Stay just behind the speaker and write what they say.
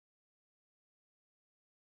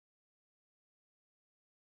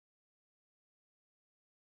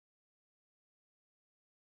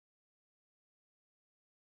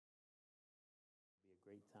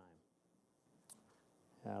Great time.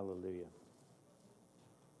 Hallelujah.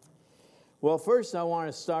 Well, first I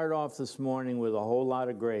want to start off this morning with a whole lot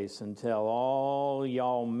of grace and tell all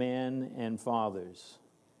y'all men and fathers,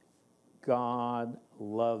 God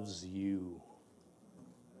loves you.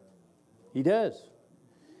 He does.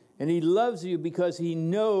 And He loves you because He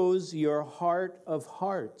knows your heart of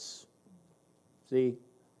hearts. See?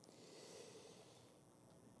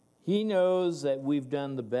 He knows that we've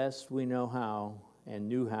done the best we know how and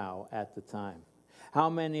knew how at the time. How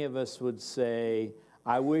many of us would say,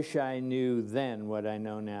 I wish I knew then what I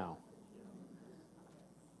know now?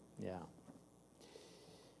 Yeah.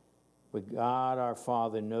 But God, our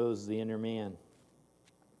Father, knows the inner man.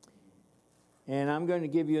 And I'm going to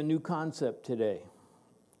give you a new concept today.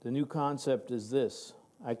 The new concept is this.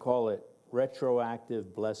 I call it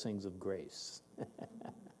retroactive blessings of grace.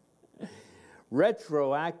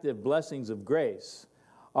 Retroactive blessings of grace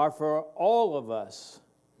are for all of us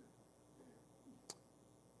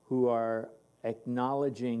who are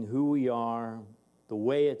acknowledging who we are, the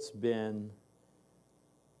way it's been,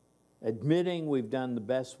 admitting we've done the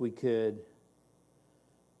best we could,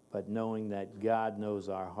 but knowing that God knows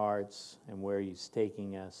our hearts and where He's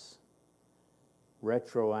taking us.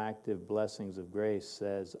 Retroactive blessings of grace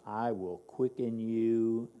says, I will quicken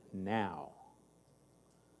you now,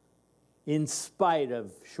 in spite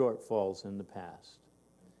of shortfalls in the past.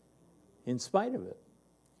 In spite of it.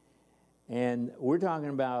 And we're talking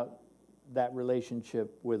about that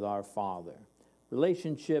relationship with our Father.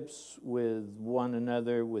 Relationships with one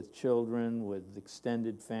another, with children, with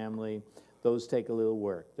extended family, those take a little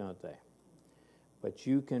work, don't they? But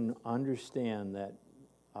you can understand that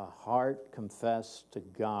a heart confessed to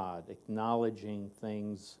God, acknowledging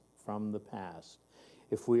things from the past.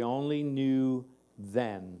 If we only knew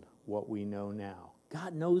then what we know now.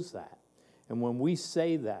 God knows that. And when we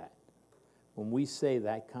say that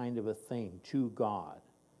kind of a thing to God,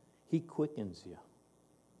 He quickens you.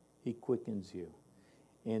 He quickens you.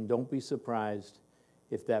 And don't be surprised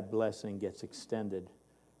if that blessing gets extended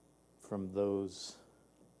from those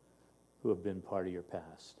who have been part of your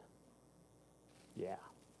past. Yeah.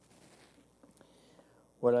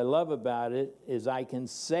 What I love about it is I can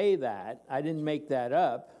say that. I didn't make that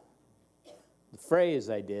up. The phrase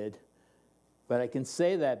I did. But I can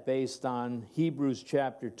say that based on Hebrews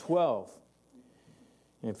chapter 12.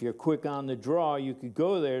 And if you're quick on the draw, you could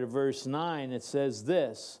go there to verse 9. It says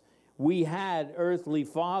this, we had earthly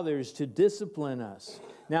fathers to discipline us.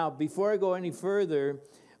 Now, before I go any further,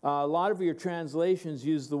 a lot of your translations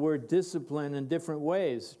use the word discipline in different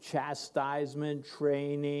ways. Chastisement,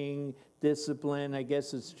 training, discipline. I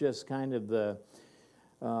guess it's just kind of the,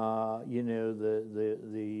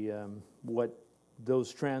 what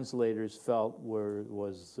those translators felt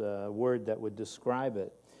was a word that would describe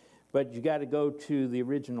it. But you got to go to the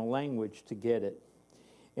original language to get it.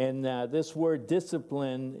 And this word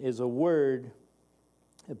discipline is a word,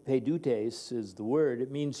 pedutes is the word.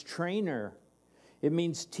 It means trainer. It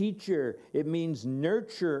means teacher. It means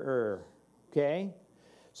nurturer. Okay?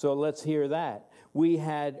 So let's hear that. We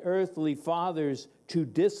had earthly fathers to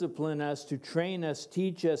discipline us, to train us,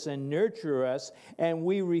 teach us, and nurture us, and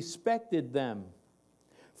we respected them.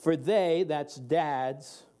 For they, that's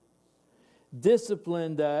dads,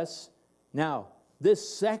 disciplined us. Now, this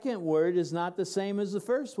second word is not the same as the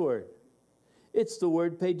first word. It's the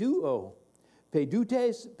word peduo.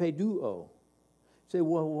 Pedutes, peduo. Say,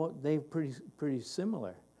 well, they're pretty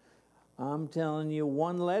similar. I'm telling you,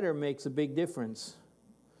 one letter makes a big difference.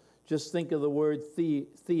 Just think of the word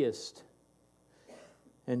theist.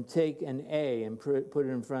 And take an A and put it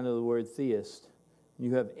in front of the word theist.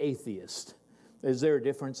 You have atheist. Is there a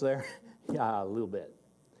difference there? Yeah, a little bit.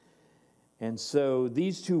 And so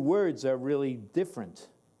these two words are really different.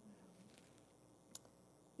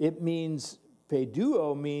 It means,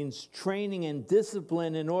 peduo means training and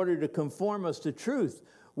discipline in order to conform us to truth,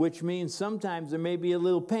 which means sometimes there may be a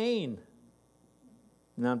little pain.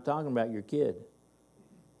 And I'm talking about your kid.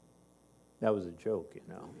 That was a joke, you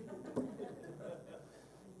know.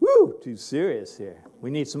 Woo, too serious here. We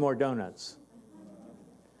need some more donuts.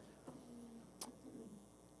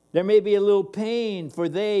 There may be a little pain, for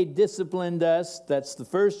they disciplined us, that's the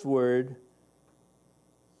first word,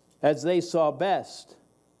 as they saw best.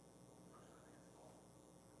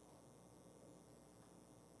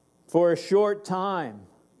 For a short time,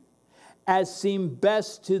 as seemed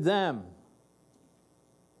best to them.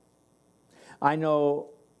 I know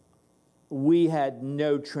we had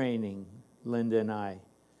no training, Linda and I,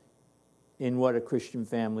 in what a Christian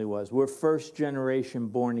family was. We're first generation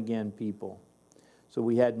born again people. So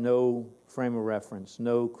we had no frame of reference,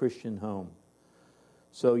 no Christian home.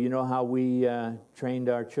 So you know how we trained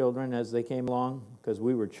our children as they came along? Because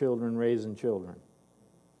we were children raising children.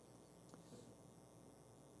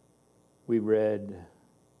 We read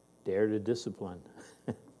Dare to Discipline.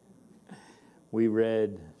 We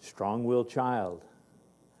read Strong-Willed Child.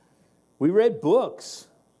 We read books.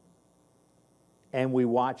 And we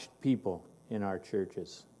watched people in our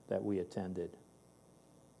churches that we attended.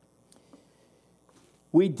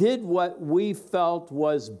 We did what we felt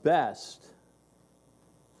was best.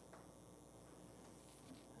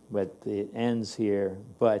 But it ends here.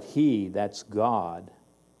 But He, that's God,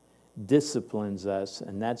 disciplines us,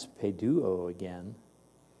 and that's paiduo again.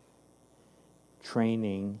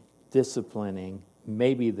 Training, disciplining,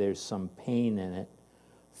 maybe there's some pain in it,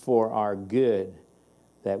 for our good,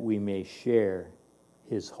 that we may share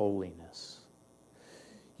His holiness.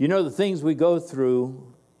 You know, the things we go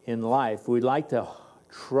through in life, we'd like to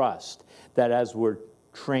trust that as we're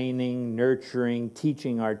training, nurturing,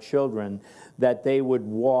 teaching our children, that they would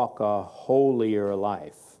walk a holier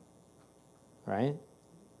life. Right?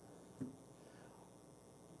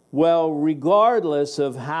 Well, regardless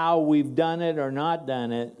of how we've done it or not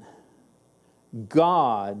done it,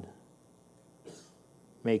 God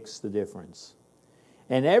makes the difference.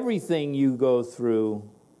 And everything you go through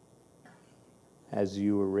as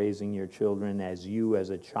you were raising your children, as you as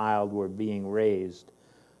a child were being raised,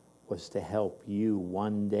 was to help you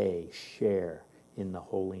one day share in the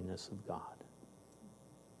holiness of God.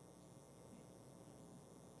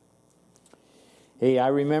 Hey, I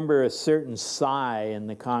remember a certain sigh in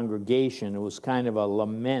the congregation. It was kind of a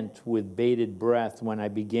lament with bated breath when I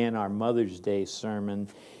began our Mother's Day sermon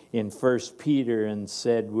in 1 Peter and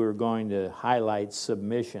said we're going to highlight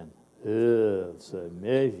submission. Ugh,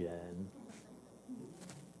 submission.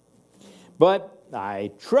 But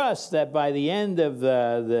I trust that by the end of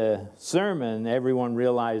the sermon, everyone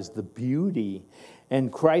realized the beauty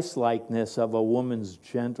and Christ-likeness of a woman's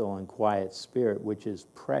gentle and quiet spirit, which is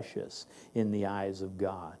precious in the eyes of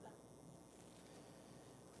God.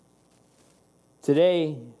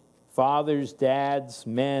 Today, fathers, dads,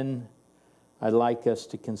 men, I'd like us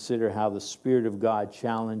to consider how the Spirit of God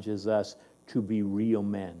challenges us to be real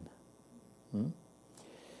men.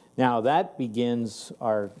 Now, that begins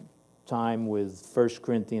our time with 1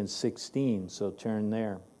 Corinthians 16, so turn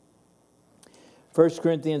there. 1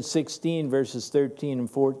 Corinthians 16, verses 13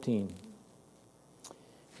 and 14.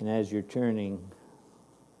 And as you're turning,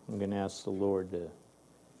 I'm going to ask the Lord to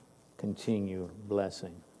continue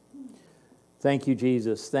blessing. Thank you,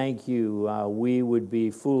 Jesus. Thank you. We would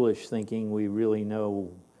be foolish thinking we really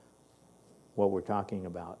know what we're talking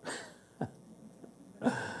about.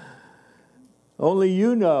 Only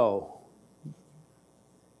you know.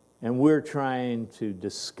 And we're trying to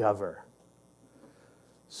discover.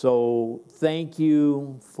 So thank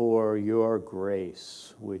you for your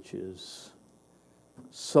grace, which is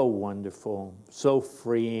so wonderful, so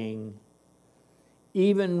freeing.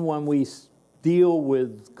 Even when we deal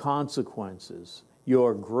with consequences,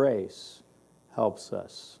 your grace helps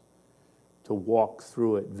us to walk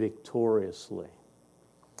through it victoriously.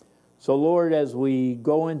 So Lord, as we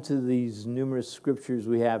go into these numerous scriptures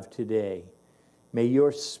we have today, may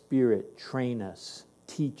your Spirit train us,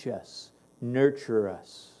 teach us, nurture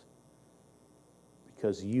us,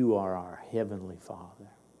 because you are our Heavenly Father.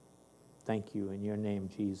 Thank you in your name,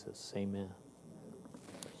 Jesus. Amen.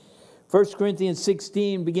 1 Corinthians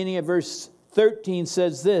 16, beginning at verse 13,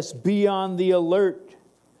 says this: be on the alert,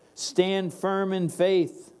 stand firm in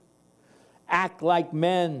faith, act like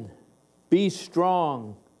men, be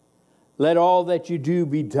strong, let all that you do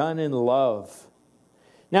be done in love.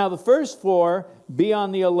 Now the first four, be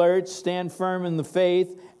on the alert, stand firm in the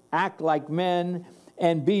faith, act like men,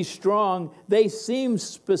 and be strong, they seem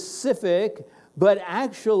specific, but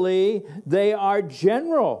actually they are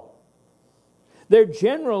general. They're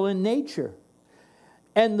general in nature.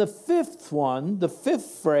 And the fifth one, the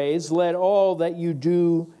fifth phrase, let all that you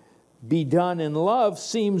do be done in love,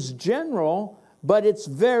 seems general, but it's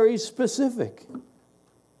very specific.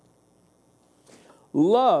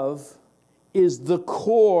 Love is the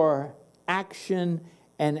core action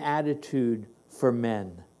and attitude for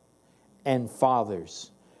men and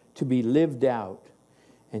fathers to be lived out.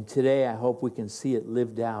 And today I hope we can see it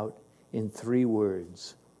lived out in three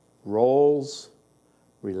words: roles,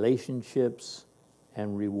 relationships,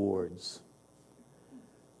 and rewards.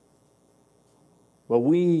 Well,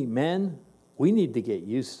 we men, we need to get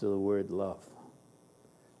used to the word love.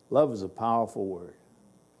 Love is a powerful word.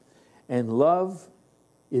 And love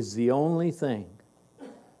is the only thing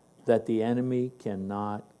that the enemy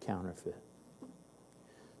cannot counterfeit.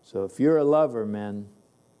 So if you're a lover, men,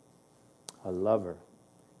 a lover,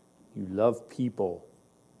 you love people,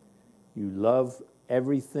 You love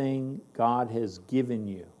everything God has given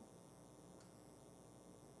you.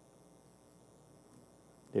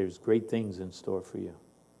 There's great things in store for you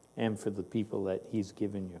and for the people that He's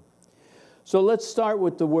given you. So let's start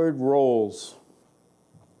with the word roles.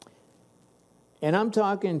 And I'm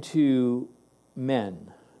talking to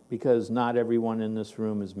men, because not everyone in this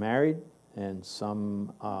room is married, and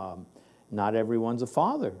not everyone's a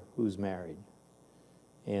father who's married.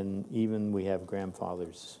 And even we have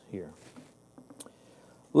grandfathers here.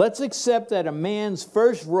 Let's accept that a man's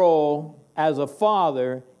first role as a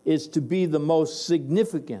father is to be the most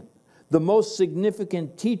significant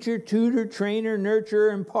teacher, tutor, trainer,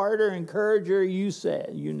 nurturer, imparter, encourager, you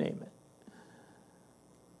name it.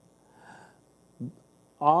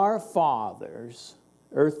 Our fathers,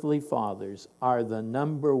 earthly fathers, are the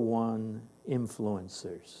number one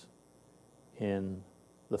influencers in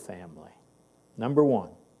the family. Number one.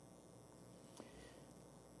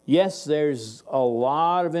 Yes, there's a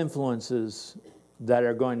lot of influences that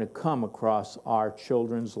are going to come across our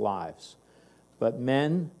children's lives. But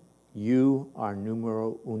men, you are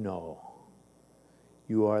numero uno.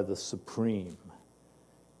 You are the supreme.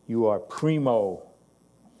 You are primo.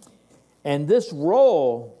 And this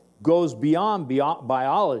role goes beyond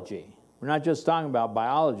biology. We're not just talking about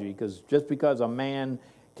biology, because just because a man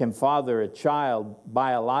can father a child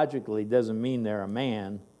biologically doesn't mean they're a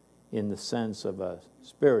man in the sense of a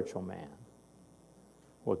spiritual man,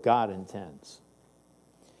 what God intends.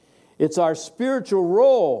 It's our spiritual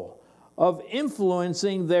role of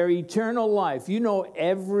influencing their eternal life. You know,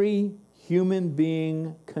 every human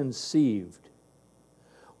being conceived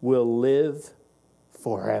will live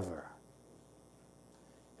forever.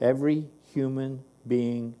 Every human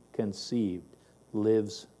being conceived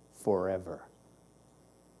lives forever.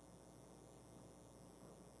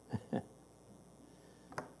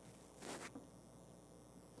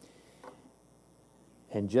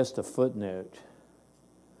 And just a footnote,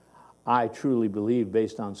 I truly believe,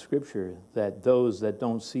 based on Scripture, that those that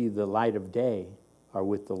don't see the light of day are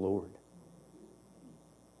with the Lord.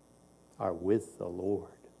 Are with the Lord.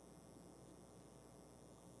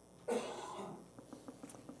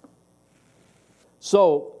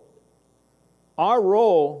 So, our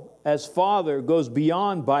role as father goes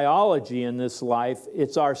beyond biology in this life.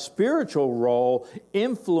 It's our spiritual role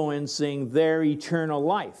influencing their eternal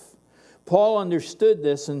life. Paul understood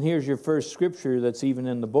this, and here's your first scripture that's even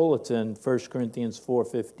in the bulletin, 1 Corinthians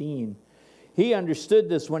 4:15. He understood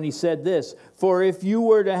this when he said this, "For if you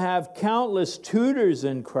were to have countless tutors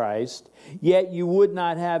in Christ, yet you would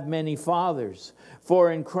not have many fathers.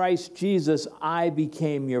 For in Christ Jesus I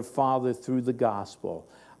became your father through the gospel.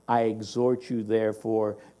 I exhort you,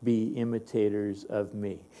 therefore, be imitators of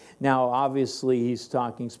me." Now, obviously, he's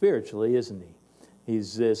talking spiritually, isn't he?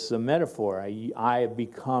 He's this a metaphor. I have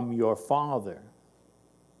become your father.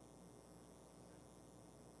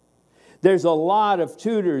 There's a lot of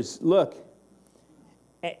tutors. Look,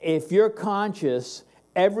 if you're conscious,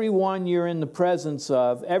 everyone you're in the presence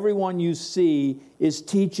of, everyone you see is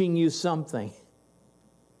teaching you something.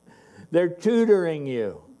 They're tutoring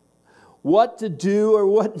you. What to do or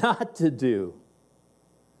what not to do.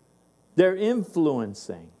 They're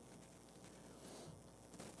influencing.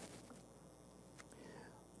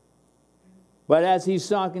 But as he's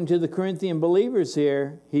talking to the Corinthian believers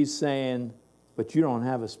here, he's saying, but you don't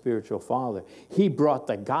have a spiritual father. He brought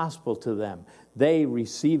the gospel to them. They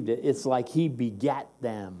received it. It's like he begat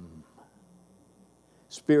them.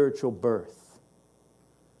 Spiritual birth.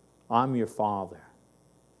 I'm your father.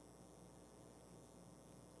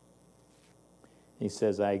 He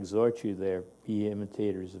says, I exhort you there, be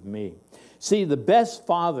imitators of me. See, the best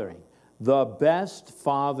fathering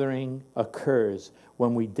occurs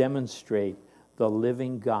when we demonstrate the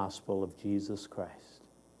living gospel of Jesus Christ.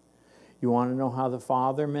 You want to know how to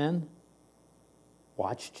father men?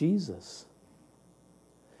 Watch Jesus.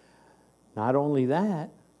 Not only that,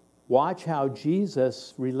 watch how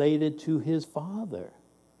Jesus related to his Father.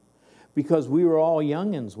 Because we were all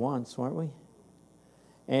youngins once, weren't we?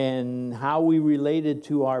 And how we related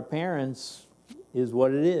to our parents is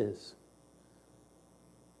what it is.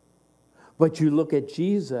 But you look at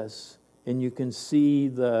Jesus and you can see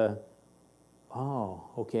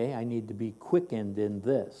okay, I need to be quickened in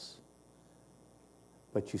this.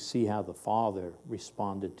 But you see how the Father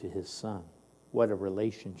responded to his Son. What a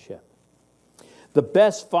relationship. The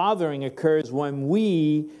best fathering occurs when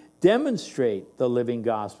we demonstrate the living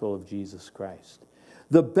gospel of Jesus Christ.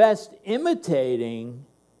 The best imitating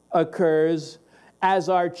occurs as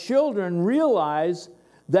our children realize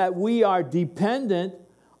that we are dependent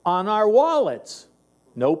on our wallets.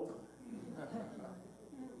 Nope.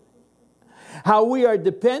 How we are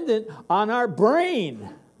dependent on our brain.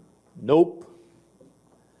 Nope.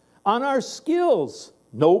 On our skills.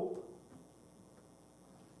 Nope.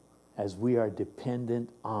 As we are dependent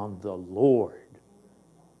on the Lord.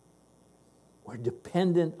 We're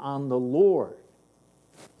dependent on the Lord.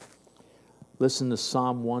 Listen to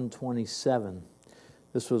Psalm 127.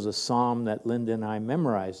 This was a psalm that Linda and I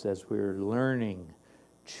memorized as we were learning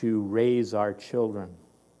to raise our children.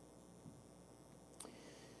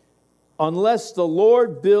 Unless the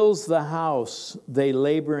Lord builds the house, they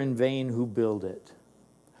labor in vain who build it.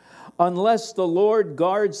 Unless the Lord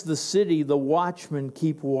guards the city, the watchmen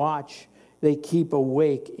keep watch. They keep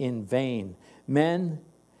awake in vain. Men,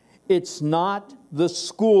 it's not the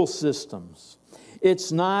school systems.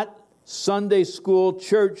 It's not Sunday school,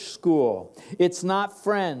 church school. It's not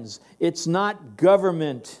friends. It's not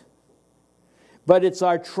government. But it's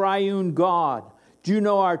our triune God. Do you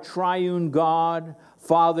know our triune God?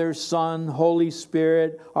 Father, Son, Holy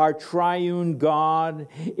Spirit. Our triune God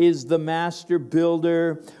is the master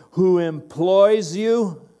builder who employs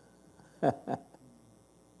you.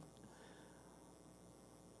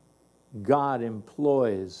 God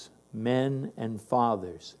employs men and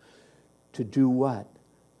fathers to do what?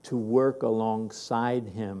 To work alongside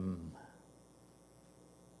Him.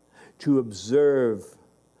 To observe.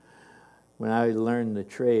 When I learned the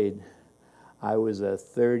trade, I was a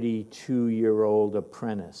 32-year-old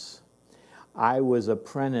apprentice. I was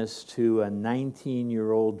apprentice to a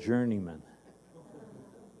 19-year-old journeyman.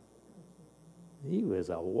 He was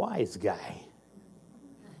a wise guy.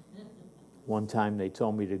 One time they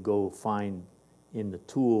told me to go find in the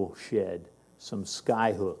tool shed some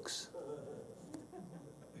sky hooks.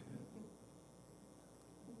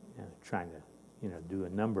 Trying to, do a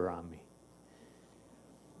number on me.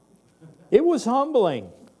 It was humbling.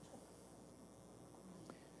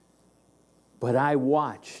 But I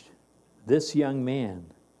watched this young man.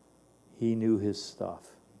 He knew his stuff.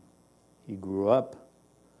 He grew up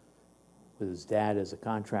with his dad as a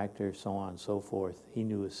contractor, so on and so forth. He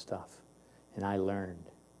knew his stuff. And I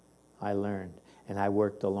learned. And I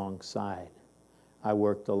worked alongside.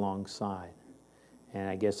 And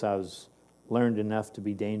I guess I learned enough to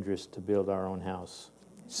be dangerous to build our own house.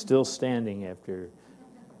 Still standing after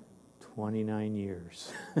 29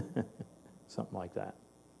 years. Something like that.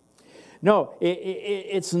 No,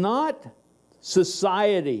 it's not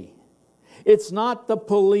society. It's not the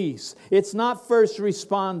police. It's not first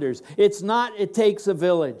responders. It's not it takes a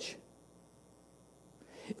village.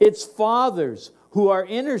 It's fathers who are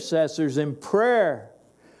intercessors in prayer,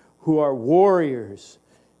 who are warriors.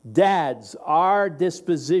 Dads, our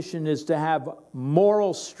disposition is to have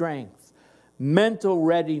moral strength, mental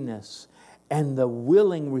readiness, and the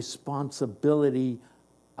willing responsibility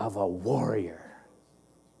of a warrior.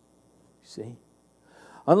 See?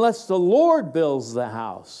 Unless the Lord builds the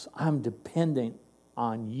house, I'm dependent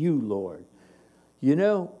on you, Lord.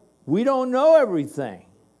 We don't know everything.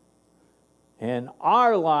 And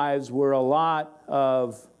our lives were a lot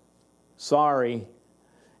of sorry.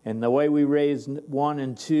 And the way we raised 1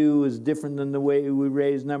 and 2 is different than the way we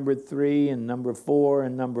raised number 3 and number 4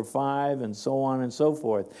 and number 5 and so on and so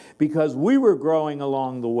forth. Because we were growing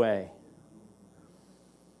along the way.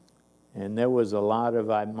 And there was a lot of,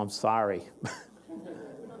 I'm sorry.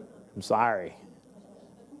 I'm sorry.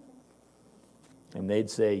 And they'd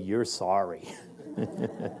say, you're sorry.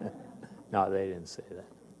 No, they didn't say that.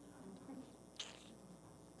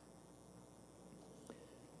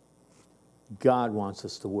 God wants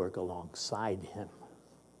us to work alongside Him.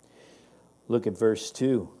 Look at verse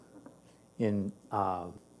 2,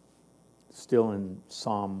 still in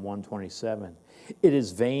Psalm 127. It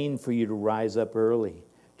is vain for you to rise up early,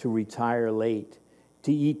 to retire late,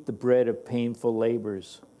 to eat the bread of painful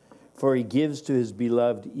labors, for He gives to His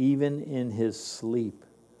beloved even in His sleep.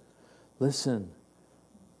 Listen,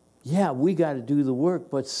 yeah, we got to do the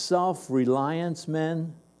work, but self-reliance,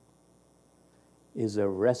 men, is a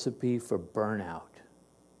recipe for burnout.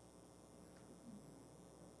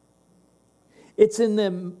 It's in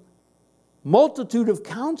the multitude of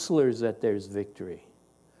counselors that there's victory.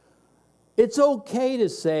 It's okay to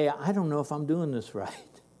say, I don't know if I'm doing this right.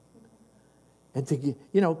 And to,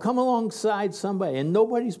 come alongside somebody. And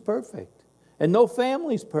nobody's perfect. And no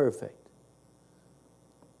family's perfect.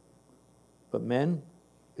 But men,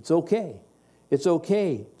 it's okay. It's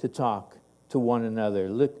okay to talk to one another.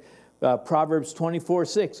 Look, Proverbs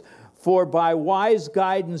 24:6. For by wise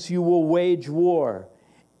guidance you will wage war,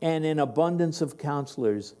 and in abundance of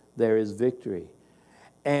counselors there is victory.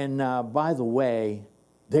 And by the way,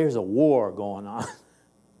 there's a war going on.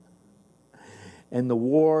 And the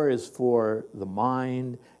war is for the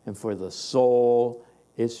mind and for the soul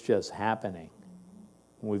It's just happening.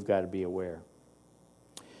 We've got to be aware.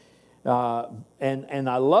 And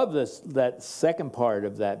I love that second part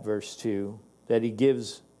of that verse 2, that he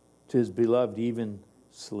gives to his beloved even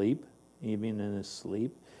in his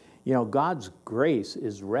sleep. You know, God's grace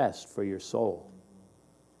is rest for your soul.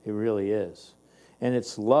 It really is. And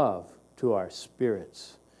it's love to our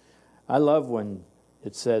spirits. I love when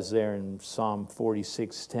it says there in Psalm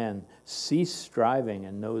 46:10, cease striving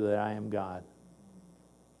and know that I am God.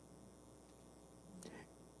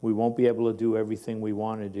 We won't be able to do everything we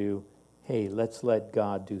want to do. Hey, let's let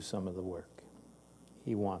God do some of the work.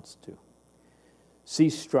 He wants to.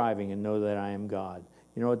 Cease striving and know that I am God.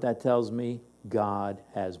 You know what that tells me? God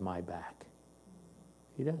has my back.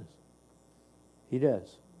 He does. He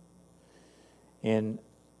does. And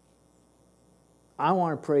I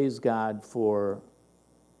want to praise God for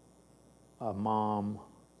a mom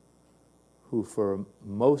who for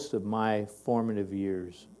most of my formative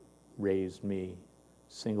years raised me,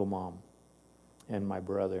 single mom, and my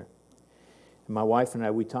brother. And my wife and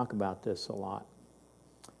I, we talk about this a lot.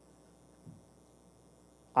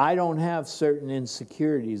 I don't have certain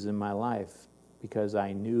insecurities in my life because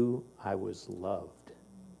I knew I was loved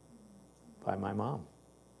by my mom.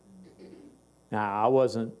 Now, I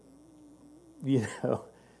wasn't, the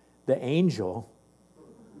angel.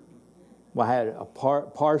 Well, I had a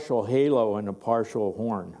partial halo and a partial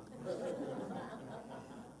horn.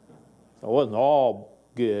 So it wasn't all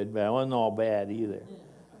good, but it wasn't all bad either.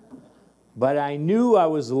 But I knew I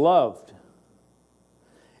was loved.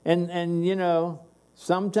 And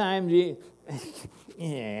sometimes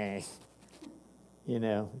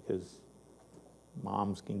because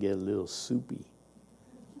moms can get a little soupy.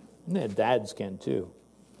 And dads can too.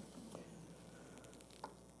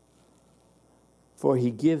 For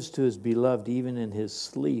he gives to his beloved even in his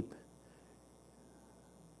sleep.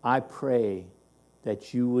 I pray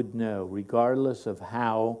that you would know, regardless of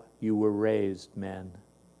how you were raised, men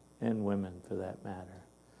and women for that matter,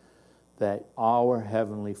 that our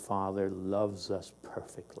Heavenly Father loves us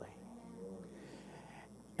perfectly.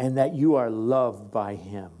 And that you are loved by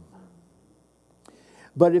Him.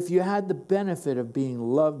 But if you had the benefit of being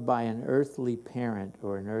loved by an earthly parent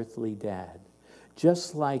or an earthly dad,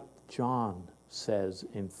 just like John says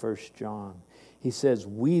in 1 John, he says,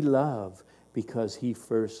 we love because He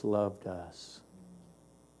first loved us.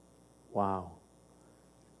 Wow.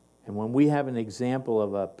 And when we have an example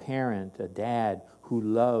of a parent, a dad, who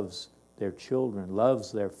loves their children,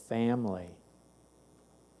 loves their family,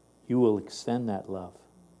 you will extend that love.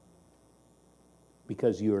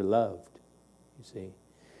 Because you are loved, you see.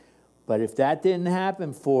 But if that didn't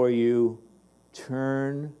happen for you,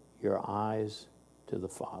 turn your eyes to the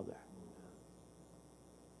Father.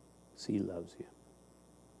 He loves you.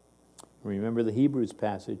 Remember the Hebrews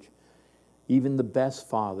passage. Even the best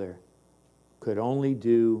father could only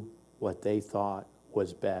do what they thought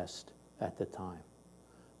was best at the time.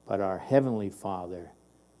 But our Heavenly Father,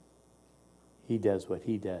 He does what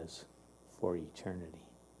He does for eternity.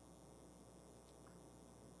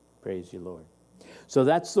 Praise you, Lord. So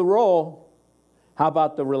that's the role. How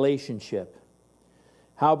about the relationship?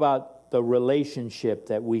 How about the relationship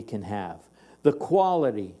that we can have? The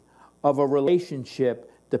quality of a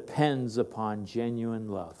relationship depends upon genuine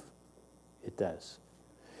love. It does.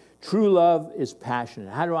 True love is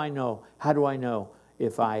passionate. How do I know? How do I know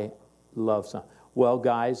if I love someone? Well,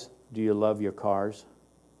 guys, do you love your cars?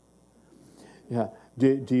 Yeah.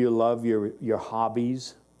 Do you love your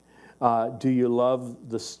hobbies? Do you love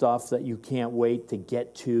the stuff that you can't wait to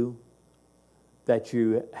get to? That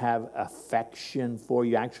you have affection for?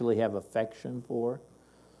 You actually have affection for?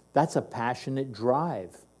 That's a passionate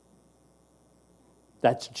drive.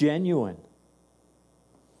 That's genuine.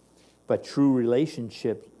 But true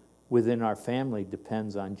relationship within our family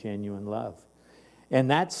depends on genuine love. And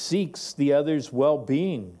that seeks the other's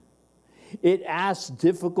well-being. It asks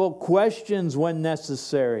difficult questions when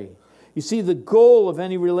necessary. You see, the goal of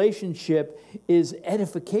any relationship is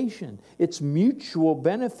edification. It's mutual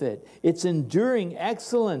benefit. It's enduring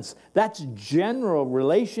excellence. That's general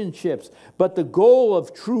relationships. But the goal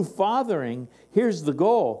of true fathering, here's the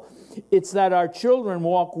goal. It's that our children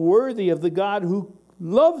walk worthy of the God who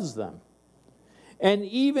loves them. And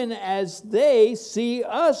even as they see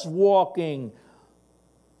us walking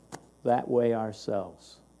that way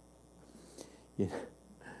ourselves.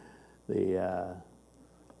 The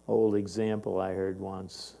old example I heard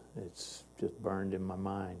once, it's just burned in my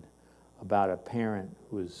mind, about a parent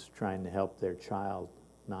who was trying to help their child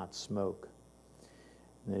not smoke.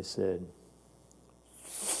 And they said,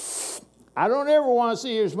 I don't ever want to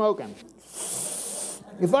see you smoking.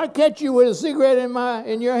 If I catch you with a cigarette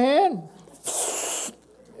in your hand,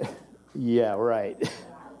 Yeah, right.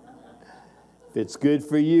 If it's good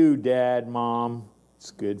for you, Dad, Mom,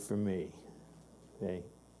 it's good for me. Okay.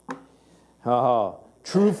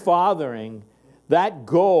 True fathering, that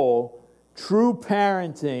goal, true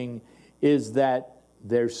parenting is that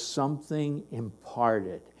there's something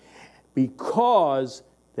imparted because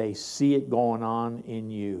they see it going on in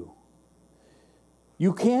you.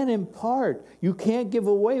 You can't impart. You can't give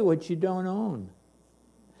away what you don't own.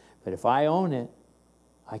 But if I own it,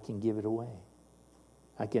 I can give it away.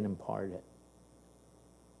 I can impart it.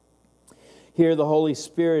 Hear the Holy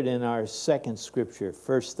Spirit in our second scripture,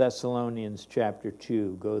 1 Thessalonians chapter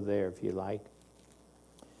 2. Go there if you like.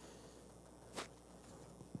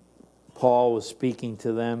 Paul was speaking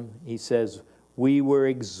to them. He says, we were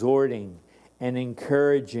exhorting and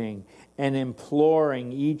encouraging and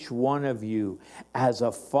imploring each one of you as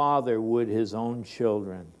a father would his own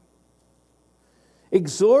children.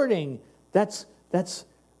 Exhorting, that's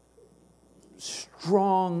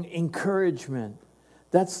strong encouragement.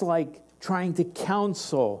 That's like trying to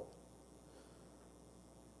counsel.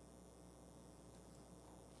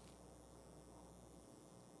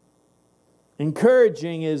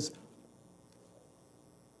 Encouraging is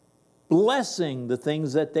blessing the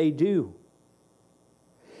things that they do.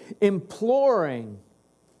 Imploring,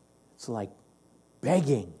 it's like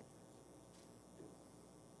begging.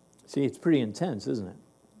 See, it's pretty intense, isn't it?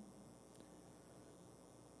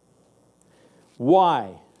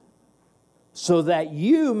 Why? So that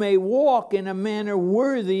you may walk in a manner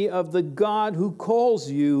worthy of the God who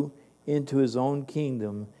calls you into his own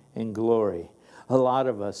kingdom and glory. A lot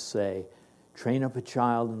of us say, train up a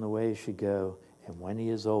child in the way he should go, and when he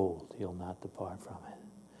is old, he'll not depart from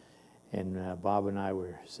it. And Bob and I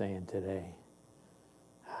were saying today,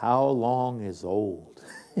 how long is old?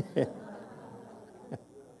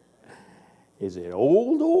 Is it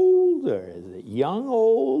old, or is it young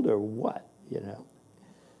old, or what? You know.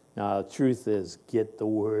 Now, the truth is, get the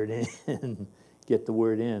word in. Get the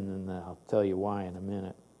word in, and I'll tell you why in a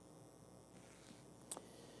minute.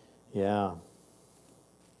 Yeah.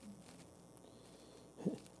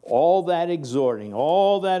 All that exhorting,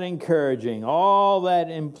 all that encouraging, all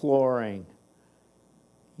that imploring.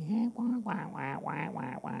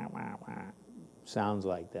 Sounds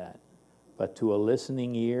like that. But to a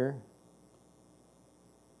listening ear,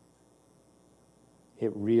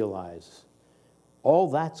 it realizes all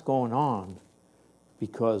that's going on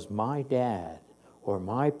because my dad or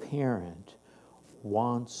my parent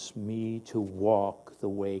wants me to walk the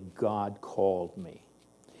way God called me.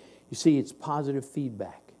 You see, it's positive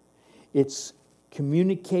feedback. It's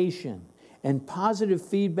communication. And positive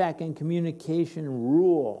feedback and communication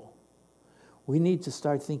rule. We need to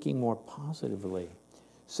start thinking more positively.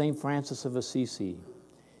 St. Francis of Assisi,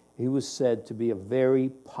 he was said to be a very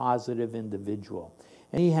positive individual.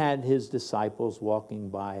 And he had his disciples walking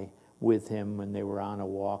by with him when they were on a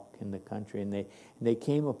walk in the country. And they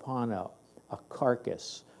came upon a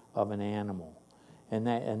carcass of an animal. And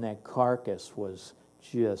that carcass was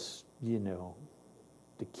just,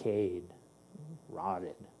 decayed,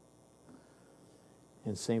 rotted.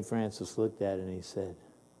 And St. Francis looked at it and he said,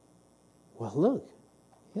 well, look,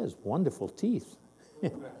 he has wonderful teeth.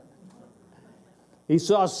 He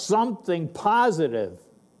saw something positive.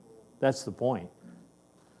 That's the point.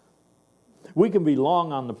 We can be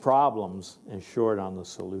long on the problems and short on the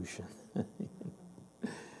solution.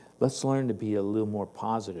 Let's learn to be a little more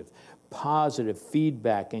positive. Positive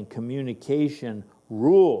feedback and communication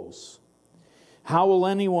rules. How will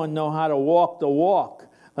anyone know how to walk the walk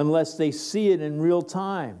unless they see it in real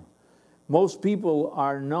time? Most people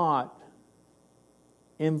are not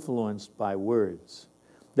influenced by words.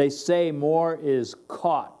 They say more is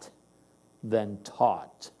caught than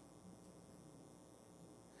taught.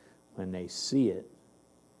 When they see it,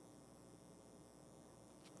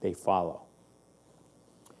 they follow.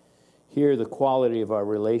 Here, the quality of our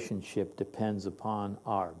relationship depends upon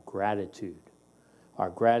our gratitude. Our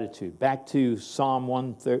gratitude. Back to Psalm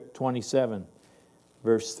 127,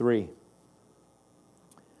 verse 3. It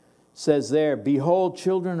says there, behold,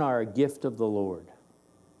 children are a gift of the Lord.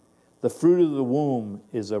 The fruit of the womb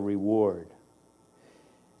is a reward.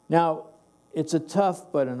 Now, it's a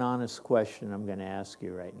tough but an honest question I'm going to ask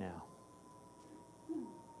you right now.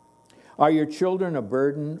 Are your children a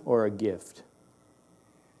burden or a gift?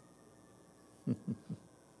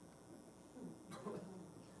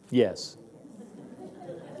 Yes.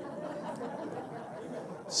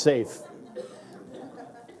 Safe.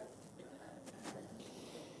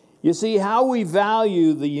 You see, how we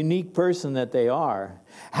value the unique person that they are,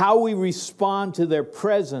 how we respond to their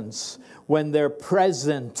presence when they're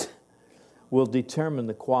present, will determine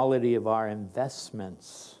the quality of our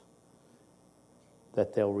investments.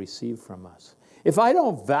 that they'll receive from us. If I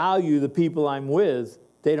don't value the people I'm with,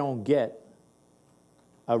 they don't get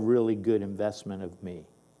a really good investment of me.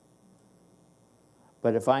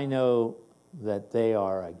 But if I know that they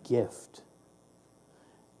are a gift,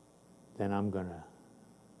 then I'm going to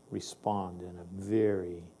respond in a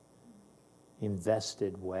very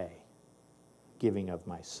invested way, giving of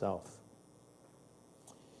myself.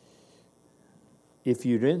 If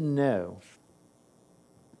you didn't know,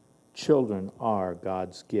 children are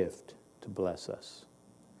God's gift to bless us,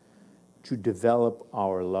 to develop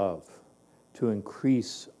our love, to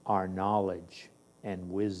increase our knowledge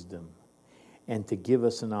and wisdom, and to give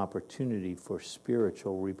us an opportunity for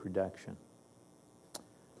spiritual reproduction.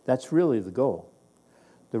 That's really the goal.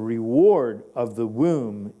 The reward of the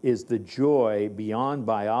womb is the joy beyond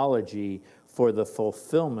biology for the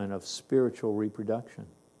fulfillment of spiritual reproduction.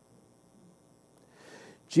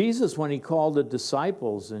 Jesus, when he called the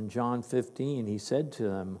disciples in John 15, he said to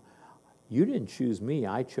them, "You didn't choose me,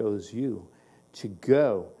 I chose you to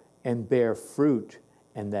go and bear fruit,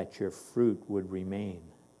 and that your fruit would remain."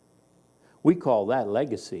 We call that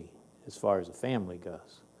legacy as far as a family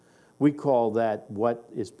goes. We call that what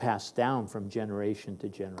is passed down from generation to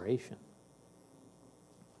generation.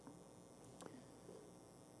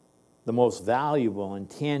 The most valuable and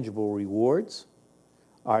tangible rewards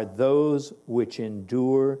are those which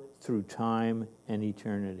endure through time and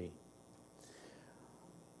eternity.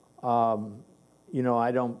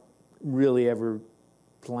 I don't really ever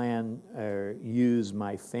plan or use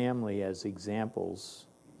my family as examples,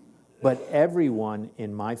 but everyone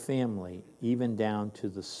in my family, even down to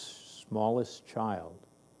the smallest child,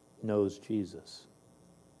 knows Jesus.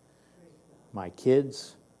 My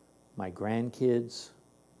kids, my grandkids.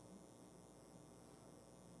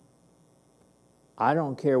 I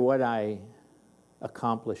don't care what I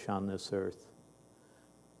accomplish on this earth.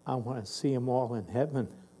 I want to see them all in heaven.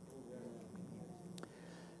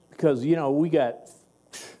 Because, we got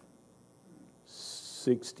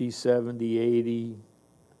 60, 70, 80,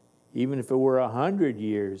 even if it were 100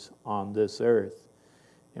 years on this earth,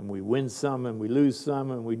 and we win some and we lose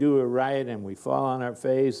some and we do it right and we fall on our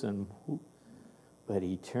face, but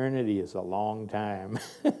eternity is a long time.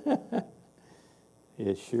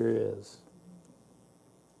 It sure is.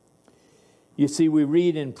 You see, we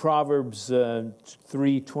read in Proverbs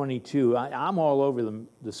 3:22. I'm all over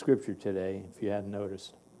the scripture today, if you hadn't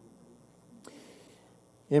noticed.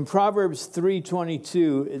 In Proverbs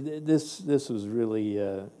 3:22, this was really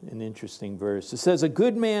an interesting verse. It says, "A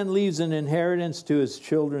good man leaves an inheritance to his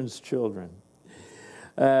children's children."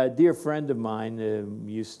 A dear friend of mine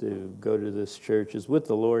used to go to this church, is with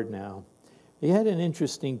the Lord now. He had an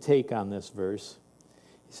interesting take on this verse.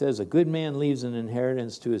 He says, "A good man leaves an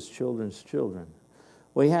inheritance to his children's children."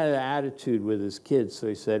 Well, he had an attitude with his kids, so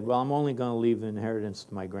he said, "Well, I'm only going to leave an inheritance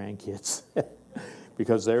to my grandkids."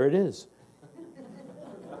 Because there it is.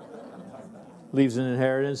 Leaves an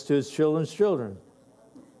inheritance to his children's children.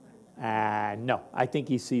 No, I think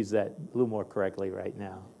he sees that a little more correctly right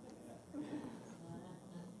now.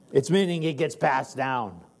 It's meaning it gets passed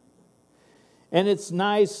down. And it's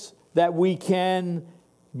nice that we can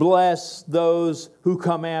bless those who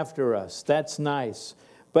come after us. That's nice.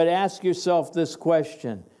 But ask yourself this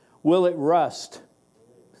question: will it rust?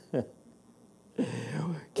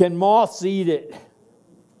 Can moths eat it?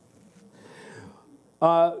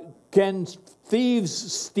 Can thieves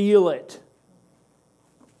steal it?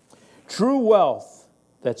 True wealth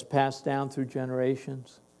that's passed down through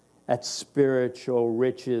generations, that's spiritual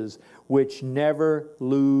riches which never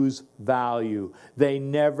lose value. They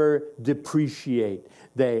never depreciate.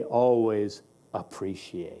 They always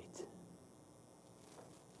appreciate.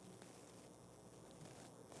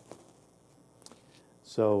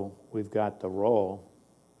 So we've got the role,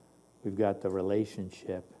 we've got the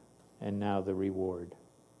relationship, and now the reward.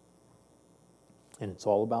 And it's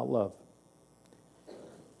all about love.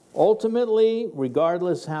 Ultimately,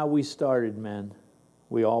 regardless how we started, men,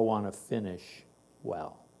 we all want to finish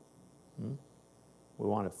well. We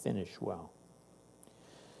want to finish well.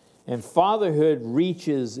 And fatherhood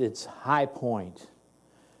reaches its high point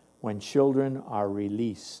when children are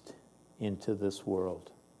released into this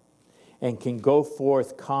world and can go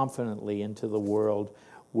forth confidently into the world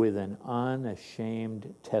with an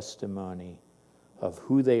unashamed testimony of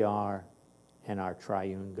who they are and our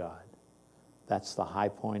triune God. That's the high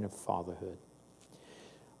point of fatherhood.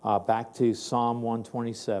 Back to Psalm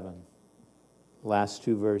 127. Last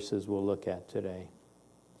two verses we'll look at today.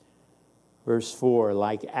 Verse 4,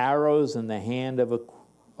 "Like arrows in the hand of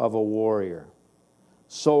a warrior,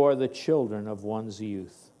 so are the children of one's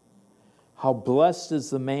youth. How blessed is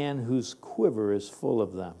the man whose quiver is full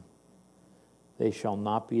of them. They shall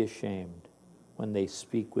not be ashamed when they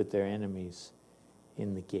speak with their enemies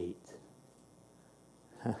in the gate.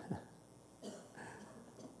 It's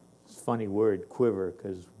a funny word, quiver,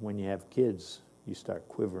 because when you have kids, you start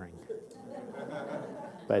quivering.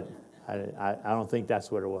 But I don't think that's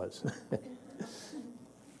what it was.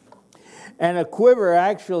 And a quiver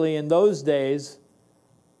actually in those days,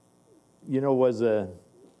 was a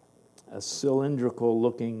cylindrical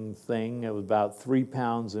looking thing. It was about 3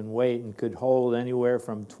 pounds in weight and could hold anywhere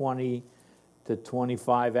from 20 to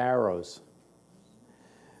 25 arrows.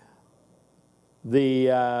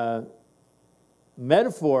 The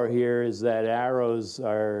metaphor here is that arrows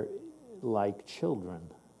are like children.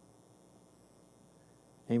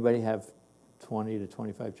 Anybody have 20 to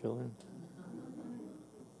 25 children?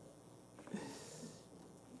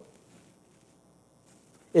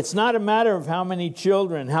 It's not a matter of how many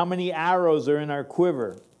children, how many arrows are in our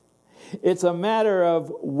quiver. It's a matter of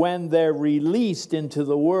when they're released into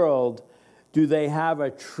the world, do they have a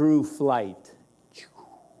true flight?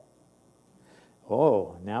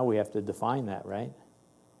 Oh, now we have to define that, right?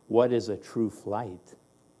 What is a true flight?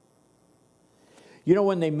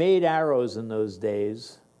 When they made arrows in those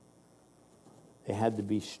days, they had to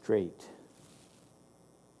be straight.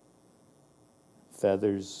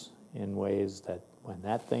 Feathers in ways that when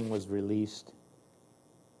that thing was released,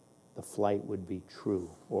 the flight would be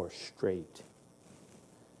true or straight.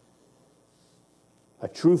 A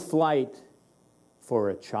true flight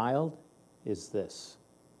for a child is this.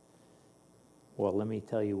 Well, let me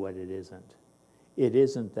tell you what it isn't. It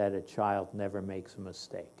isn't that a child never makes a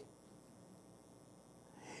mistake.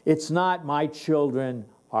 It's not my children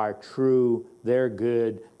are true, they're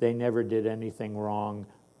good, they never did anything wrong,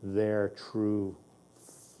 they're true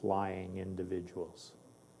flying individuals.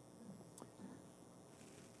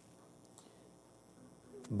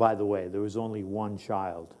 By the way, there was only one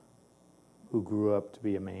child who grew up to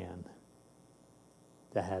be a man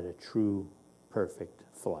that had a true, perfect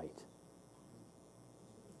flight.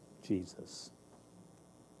 Jesus.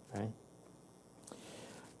 Right?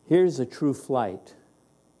 Here's a true flight.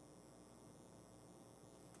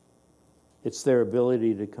 It's their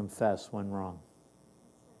ability to confess when wrong.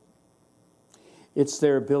 It's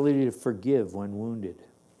their ability to forgive when wounded.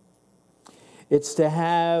 It's to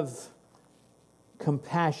have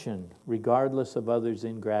compassion regardless of others'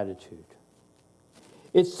 ingratitude.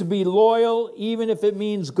 It's to be loyal even if it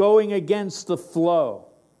means going against the flow.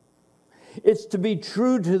 It's to be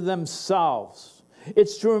true to themselves.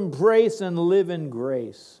 It's to embrace and live in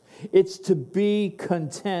grace. It's to be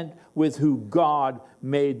content with who God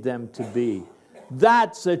made them to be.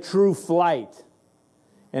 That's a true flight.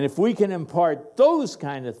 And if we can impart those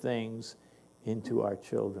kind of things into our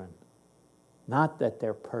children, not that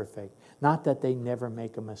they're perfect, not that they never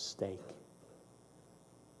make a mistake.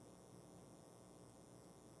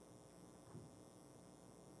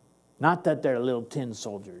 Not that they're little tin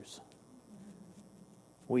soldiers.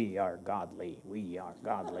 We are godly, we are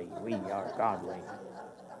godly, we are godly.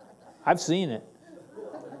 I've seen it.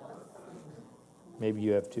 Maybe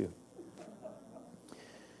you have too.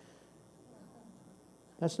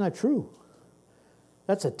 That's not true.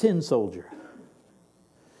 That's a tin soldier.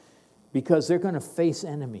 Because they're going to face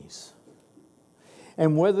enemies.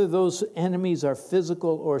 And whether those enemies are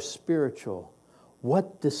physical or spiritual,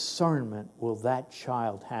 what discernment will that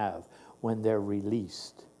child have when they're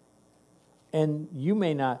released? And you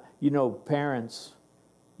may not, parents,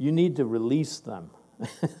 you need to release them.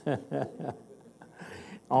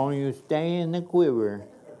 Oh, you stay in the quiver.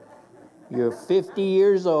 You're 50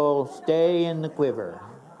 years old, stay in the quiver.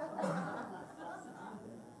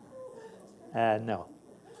 No.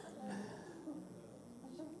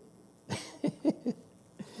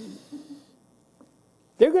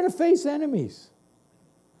 They're going to face enemies.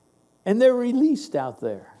 And they're released out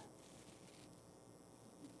there.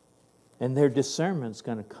 And their discernment's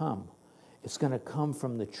going to come. It's going to come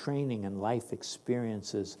from the training and life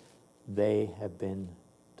experiences they have been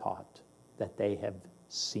taught, that they have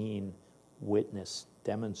seen, witnessed,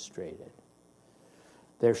 demonstrated.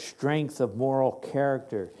 Their strength of moral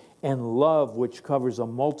character and love, which covers a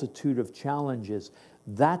multitude of challenges,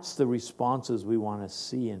 that's the responses we want to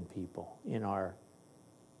see in people, in our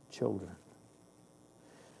children.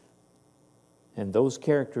 And those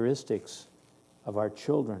characteristics of our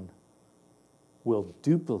children will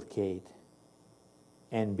duplicate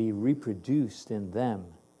and be reproduced in them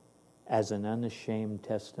as an unashamed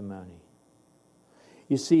testimony.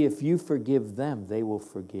 You see, if you forgive them, they will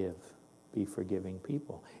be forgiving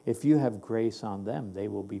people. If you have grace on them, they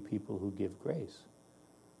will be people who give grace.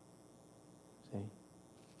 See?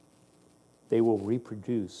 They will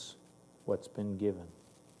reproduce what's been given.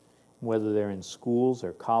 whether they're in schools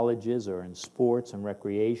or colleges or in sports and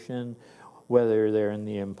recreation, whether they're in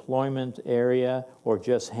the employment area or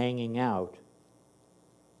just hanging out,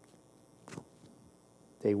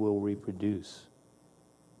 they will reproduce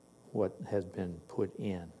what has been put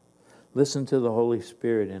in. Listen to the Holy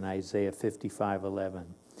Spirit in Isaiah 55:11.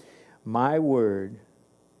 My word,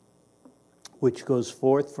 which goes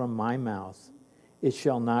forth from my mouth, it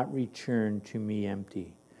shall not return to me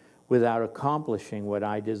empty, without accomplishing what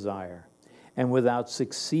I desire, and without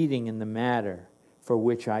succeeding in the matter for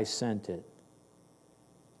which I sent it.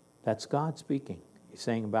 That's God speaking. He's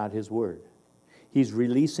saying about his word. He's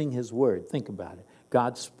releasing his word. Think about it.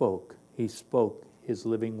 God spoke. He spoke his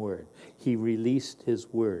living word. He released his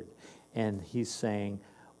word. And he's saying,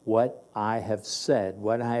 what I have said,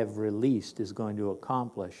 what I have released is going to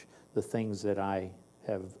accomplish the things that I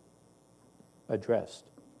have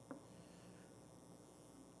addressed.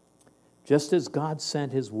 Just as God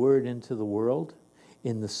sent his word into the world,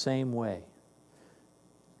 in the same way,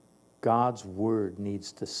 God's word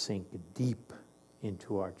needs to sink deep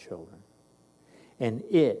into our children. And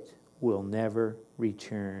it will never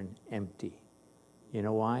return empty. You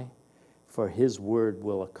know why? For his word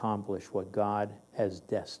will accomplish what God has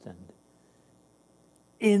destined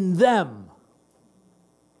in them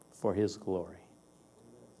for his glory.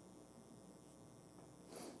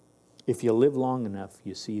 If you live long enough,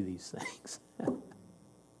 you see these things.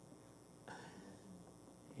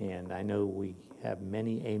 And I know we have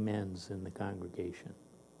many amens in the congregation.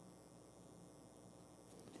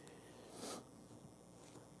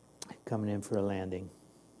 Coming in for a landing.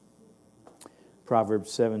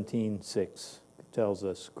 Proverbs 17:6 tells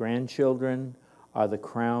us, grandchildren are the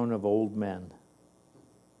crown of old men,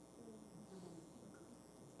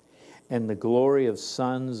 and the glory of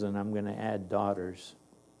sons, and I'm going to add daughters,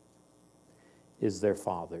 is their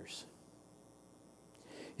fathers.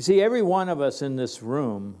 You see, every one of us in this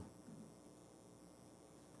room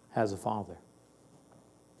has a father.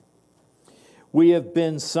 We have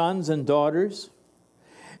been sons and daughters,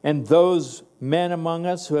 and those men among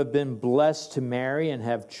us who have been blessed to marry and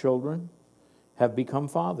have children have become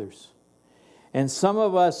fathers. And some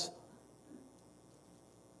of us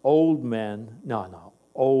older men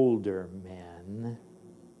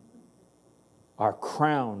are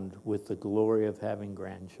crowned with the glory of having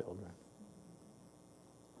grandchildren.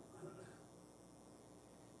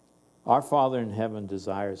 Our Father in heaven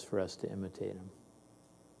desires for us to imitate him.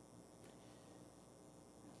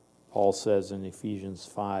 Paul says in Ephesians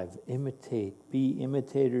 5, be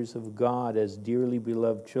imitators of God as dearly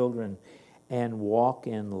beloved children, and walk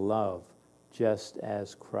in love, just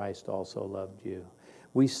as Christ also loved you.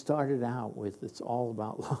 We started out with, it's all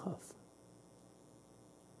about love.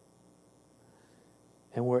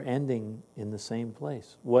 And we're ending in the same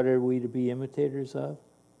place. What are we to be imitators of?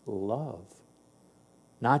 Love.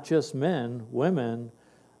 Not just men, women,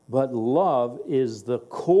 but love is the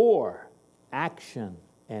core action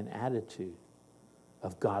and attitude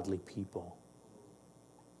of godly people.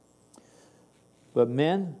 But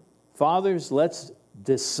men, fathers, let's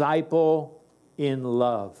disciple in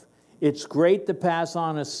love. It's great to pass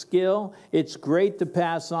on a skill. It's great to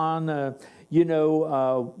pass on,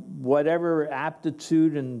 whatever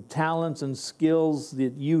aptitude and talents and skills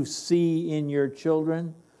that you see in your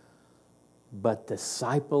children. But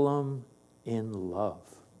disciple them in love.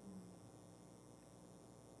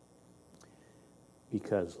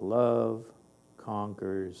 Because love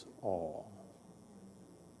conquers all.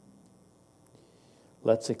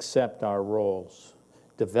 Let's accept our roles,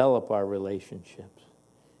 develop our relationships,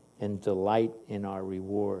 and delight in our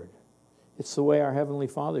reward. It's the way our Heavenly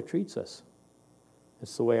Father treats us.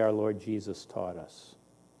 It's the way our Lord Jesus taught us.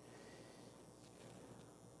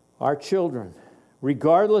 Our children,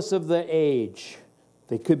 regardless of the age,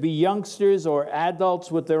 they could be youngsters or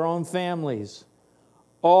adults with their own families.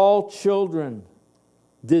 All children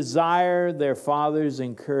desire their father's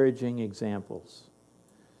encouraging examples.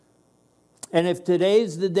 And if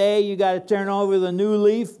today's the day you got to turn over the new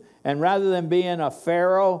leaf, and rather than being a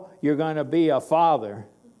pharaoh, you're going to be a father.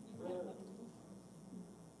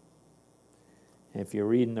 If you're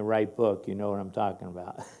reading the right book, you know what I'm talking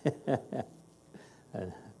about.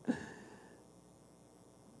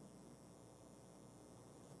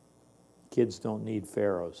 Kids don't need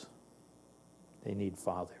pharaohs. They need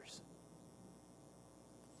fathers.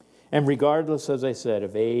 And regardless, as I said,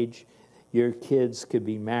 of age, your kids could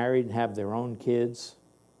be married and have their own kids.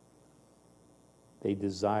 They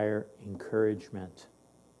desire encouragement.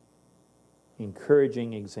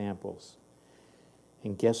 Encouraging examples.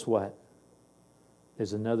 And guess what?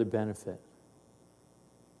 There's another benefit.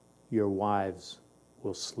 Your wives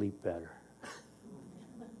will sleep better.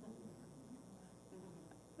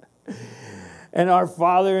 And our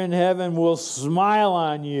Father in heaven will smile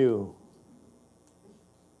on you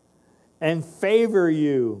and favor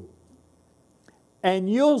you, and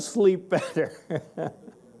you'll sleep better.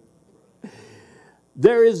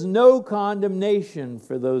 There is no condemnation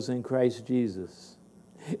for those in Christ Jesus.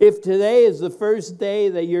 If today is the first day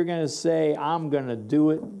that you're going to say, I'm going to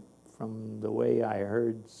do it from the way I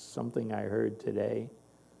heard something I heard today,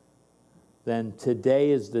 then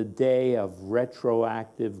today is the day of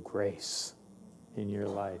retroactive grace in your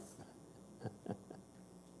life.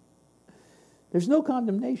 There's no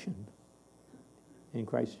condemnation in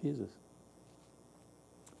Christ Jesus.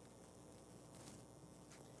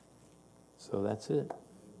 So that's it.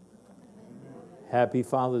 Happy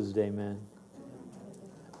Father's Day, man.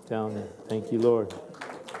 I'm telling you. Thank you, Lord.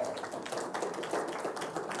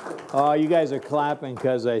 Oh, you guys are clapping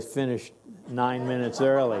because I finished 9 minutes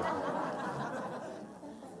early.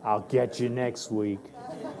 I'll get you next week.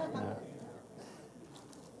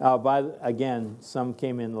 Again, some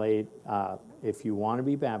came in late. If you want to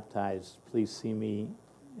be baptized, please see me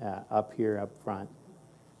up here, up front,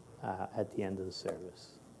 at the end of the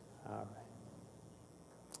service. All right.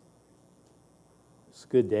 It's a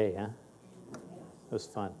good day, huh? It was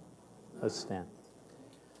fun. Let's stand.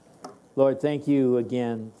 Lord, thank you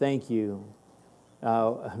again. Thank you.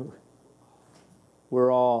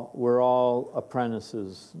 We're all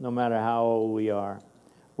apprentices, no matter how old we are.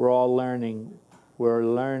 We're all learning. We're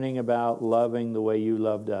learning about loving the way you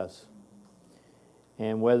loved us.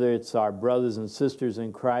 And whether it's our brothers and sisters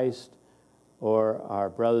in Christ or our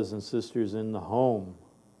brothers and sisters in the home,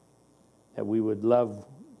 that we would love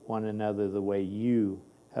one another the way you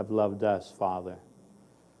have loved us, Father.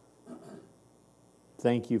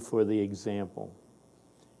 Thank you for the example.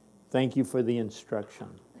 Thank you for the instruction.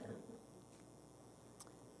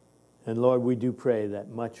 And Lord, we do pray that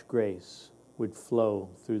much grace would flow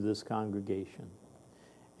through this congregation,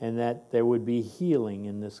 and that there would be healing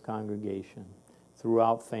in this congregation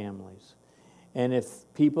throughout families. And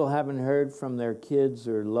if people haven't heard from their kids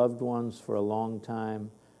or loved ones for a long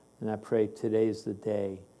time, then I pray today's the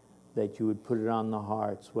day that you would put it on the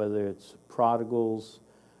hearts, whether it's prodigals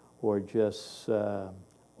or just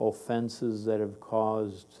offenses that have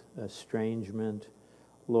caused estrangement.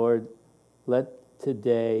 Lord, let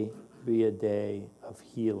today be a day of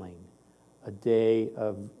healing, a day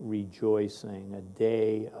of rejoicing, a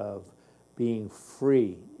day of being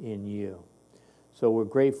free in you. So we're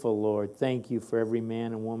grateful, Lord. Thank you for every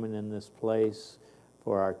man and woman in this place,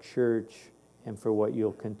 for our church, and for what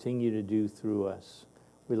you'll continue to do through us.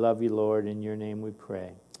 We love you, Lord. In your name we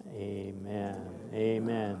pray. Amen.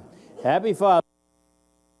 Amen. Happy Father.